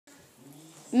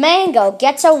Mango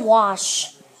gets a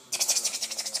wash.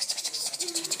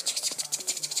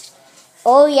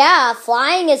 Oh yeah,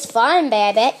 flying is fun,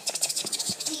 baby.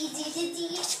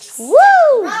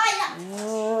 Woo!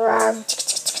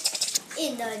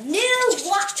 In the new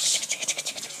wash.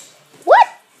 What?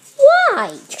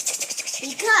 Why?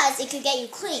 Because it could get you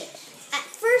clean. At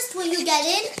first, when you get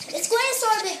in, it's going to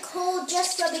start a bit cold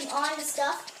just rubbing on the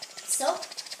stuff. So,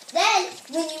 then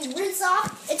when you rinse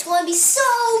off, it's going to be so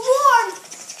warm.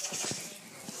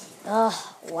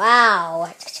 Oh,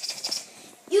 wow.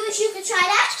 You wish you could try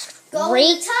that? Go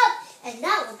in the tub, and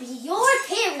that will be your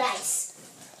paradise.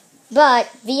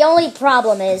 But the only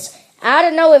problem is, I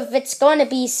don't know if it's going to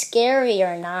be scary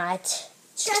or not.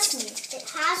 Trust me, it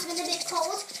has been a bit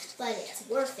cold, but it's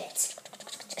worth it.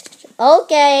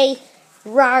 Okay.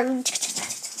 Run.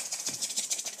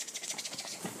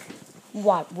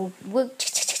 What?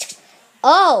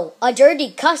 Oh, a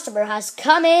dirty customer has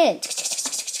come in.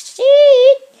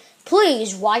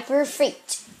 Please wipe your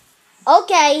feet.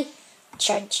 Okay.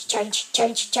 Change.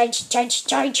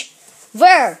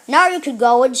 There, now you can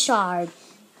go inside.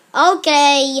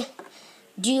 Okay.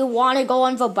 Do you want to go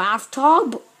in the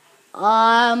bathtub?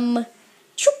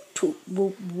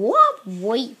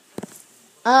 Wait.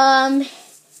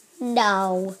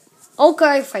 No.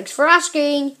 Okay, thanks for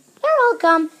asking. You're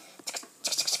welcome.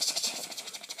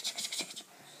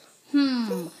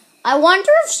 I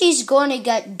wonder if she's going to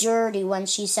get dirty when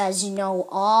she says no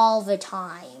all the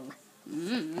time.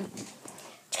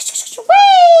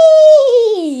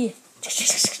 Whee!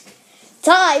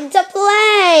 Time to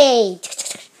play!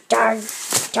 Darn.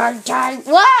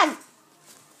 What?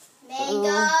 Mango.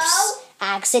 Oops.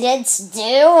 Accidents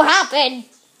do happen.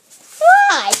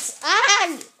 What?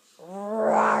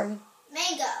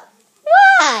 Mango.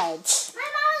 What? My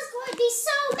mom is going to be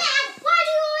so mad. Why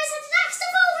do you always have to knock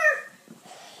stuff over?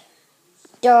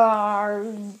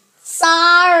 Darn.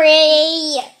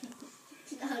 Sorry.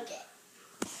 Okay.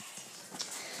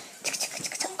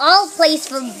 I'll place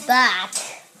them back.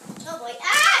 Oh boy.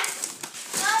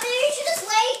 Maybe you should just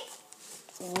wait.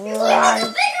 You're going to make a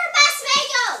bigger mess,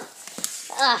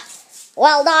 Mango.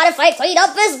 Well, not if I clean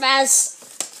up this mess.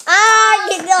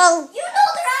 You know. You know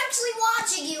they're actually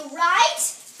watching you, right?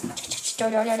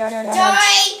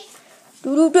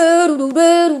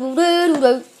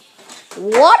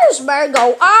 What is Mango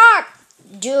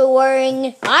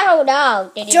doing? I don't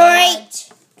know.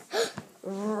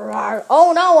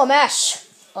 Oh no, a mess.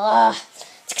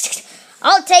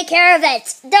 I'll take care of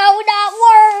it. No, not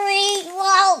worry.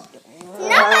 Well,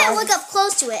 now that I look up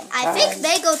close to it, I think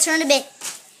Mango turned a bit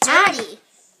dirty.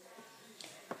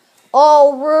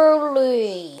 Oh,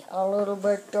 really? A little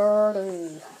bit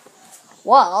dirty.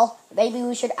 Well, maybe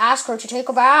we should ask her to take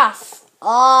a bath.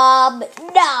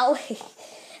 No.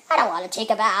 I don't want to take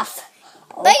a bath.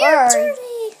 But you're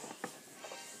dirty.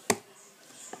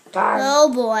 Darn. Oh,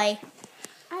 boy.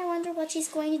 I wonder what she's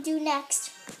going to do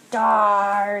next.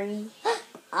 Darn.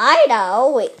 I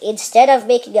know. Instead of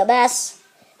making a mess,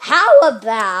 how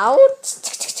about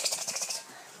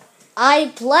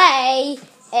I play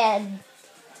and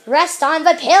rest on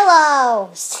the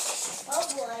pillows. Oh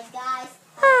boy, guys.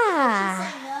 She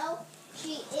said no.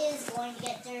 She is going to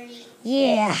get dirty.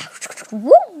 Yeah.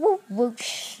 We better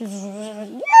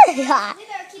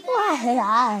keep it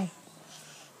on.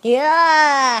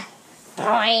 Yeah.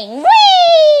 Boing.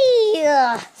 Whee!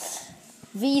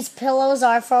 These pillows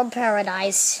are from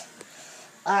paradise.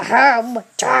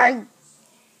 Darn.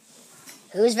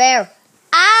 Who's there?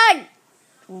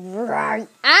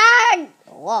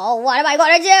 Well, what am I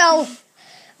going to do?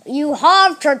 You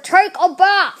have to take a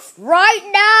bath right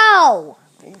now.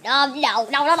 No.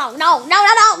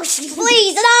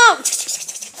 Please, no.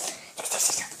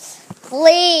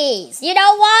 Please. You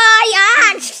know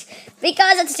why?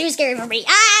 Because it's too scary for me.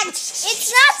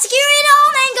 It's not scary at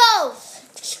all, Mango.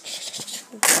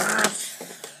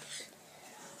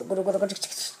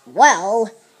 Well,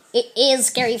 it is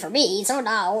scary for me, so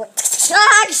no. Come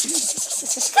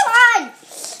on!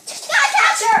 Gotta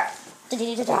catch her!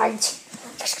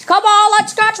 Come on,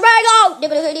 let's catch Mango!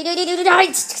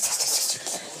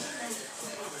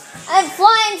 I'm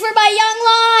flying for my young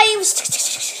lives!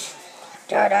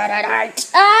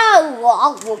 Oh!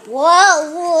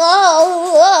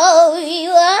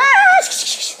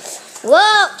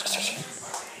 Whoa!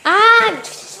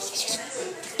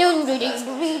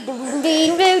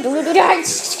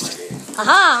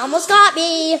 Aha, almost got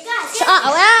me.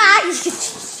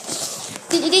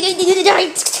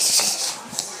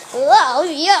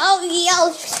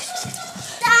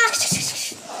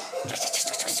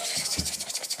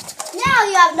 Now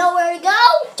you have nowhere to go.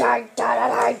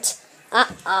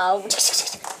 Uh-oh.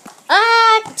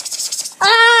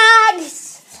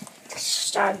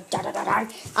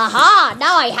 Aha!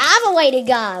 Now I have a way to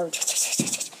go.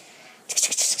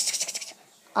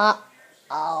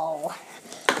 Uh-oh.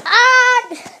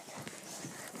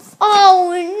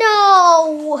 Oh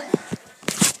no!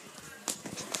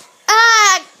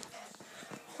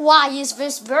 Why is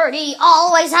this birdie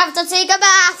always have to take a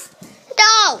bath?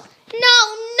 No!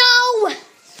 No! No!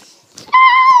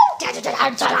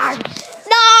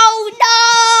 No! No!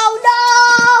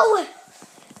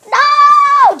 No!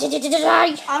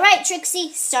 All right,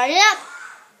 Trixie, start it up.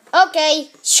 Okay.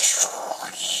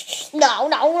 No!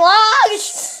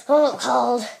 Oh,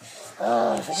 cold.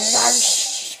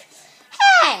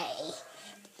 Hey!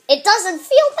 It doesn't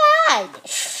feel bad.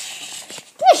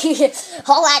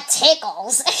 All that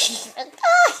tickles.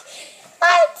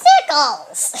 That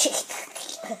tickles.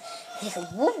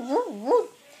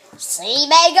 See,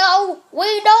 Mango?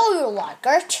 We know you like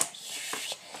it.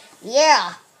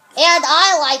 Yeah, and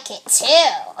I like it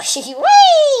too.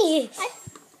 Whee!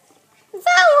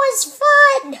 That was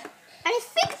fun. I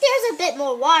think there's a bit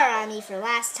more water on me for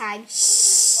last time.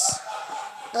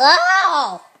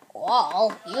 Oh,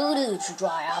 well, you need to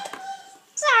dry up.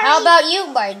 Sorry. How about you,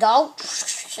 Mango?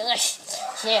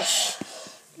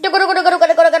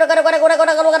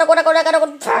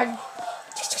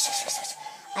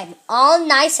 I'm all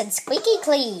nice and squeaky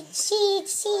clean.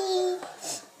 See.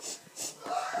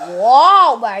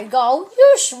 Wow, Mango,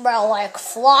 you smell like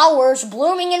flowers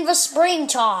blooming in the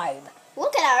springtime.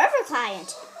 Look at our other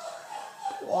client.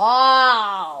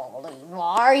 Wow,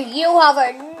 Lemar, you have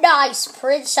a nice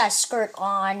princess skirt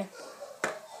on.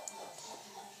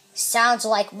 Sounds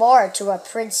like more to a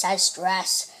princess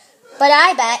dress. But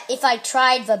I bet if I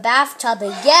tried the bathtub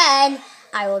again,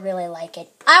 I would really like it.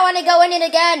 I want to go in it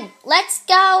again. Let's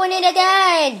go in it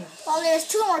again. Well, there's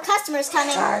 2 more customers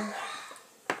coming.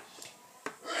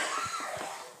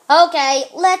 Okay,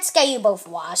 let's get you both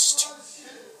washed.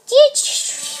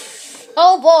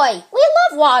 Oh boy, we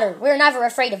love water. We're never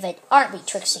afraid of it, aren't we,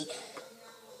 Trixie?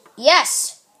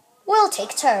 Yes, we'll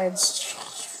take turns.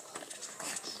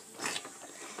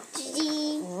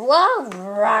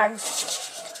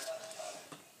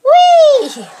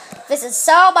 Whee! This is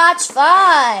so much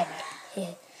fun.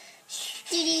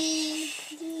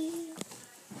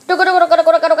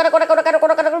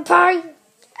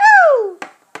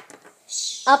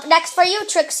 Up next for you,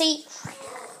 Trixie.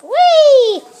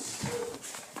 Whee!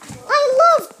 I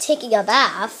love taking a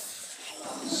bath.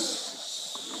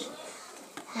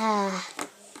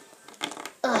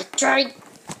 Try.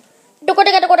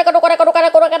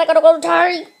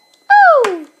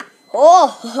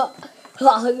 Oh,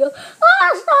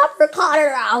 stop your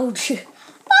cutter out.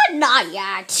 But not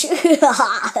yet.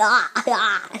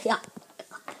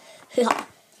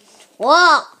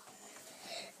 Whoa.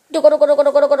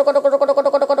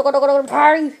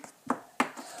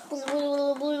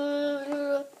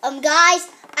 Guys,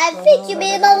 I think you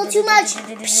made a bubble too much.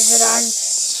 It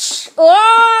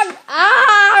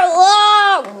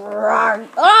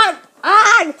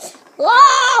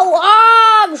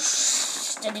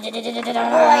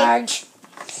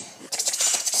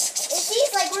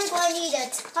seems like we're going to need a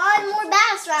ton more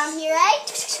baths around here, right?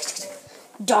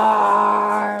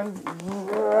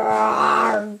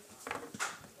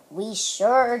 We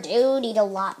sure do need a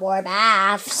lot more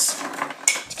baths.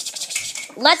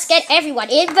 Let's get everyone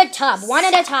in the tub, one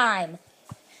at a time.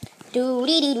 Yep,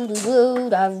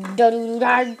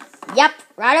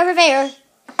 right over there.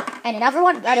 And another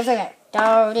one right over there.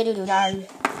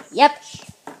 Yep.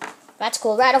 That's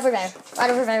cool, right over there. Right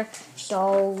over there.